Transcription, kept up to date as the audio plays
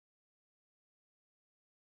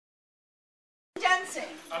amazing.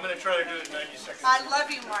 I'm going to try to do it in 90 seconds. I love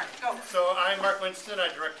you, Mark. Go. So I'm Mark Winston. I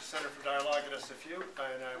direct the Center for Dialogue at SFU,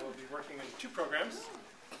 and I will be working in 2 programs.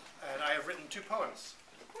 And I have written 2 poems.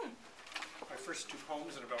 My first 2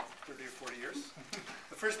 poems in about 30 or 40 years.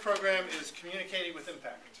 The first program is Communicating with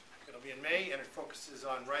Impact. It'll be in May, and it focuses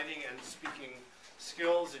on writing and speaking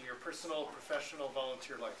skills in your personal, professional,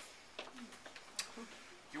 volunteer life.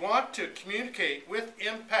 You want to communicate with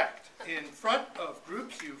impact in front of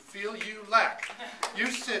groups you feel you lack. You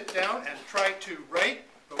sit down and try to write,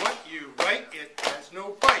 but what you write, it has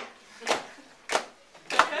no bite.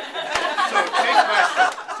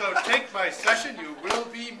 So take my session, you will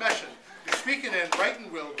be meshing. Your speaking and writing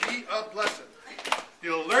will be a blessing.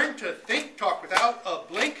 You'll learn to think, talk without a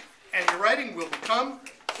blink, and your writing will become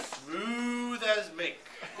smooth as mink.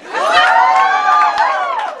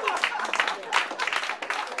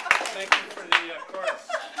 Thank you for the chorus.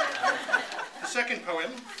 The second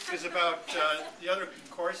poem is about the other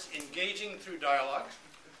course, Engaging Through Dialogue,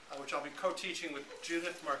 which I'll be co-teaching with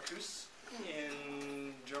Judith Marcuse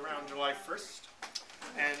in around July 1st.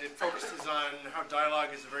 And it focuses on how dialogue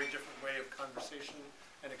is a very different way of conversation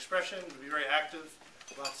and expression. It'll be very active,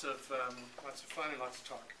 lots of fun and lots of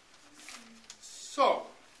talk. So,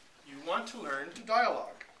 you want to learn to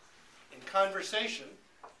dialogue. In conversation,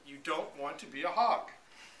 you don't want to be a hog.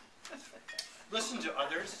 Listen to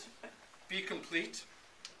others. Be complete.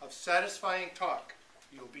 Of satisfying talk,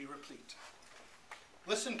 you'll be replete.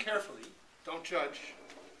 Listen carefully. Don't judge.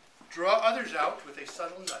 Draw others out with a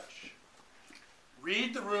subtle nudge.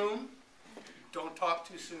 Read the room. Don't talk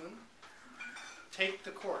too soon. Take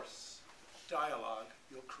the course. Dialogue,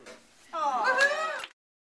 you'll croon. Aww.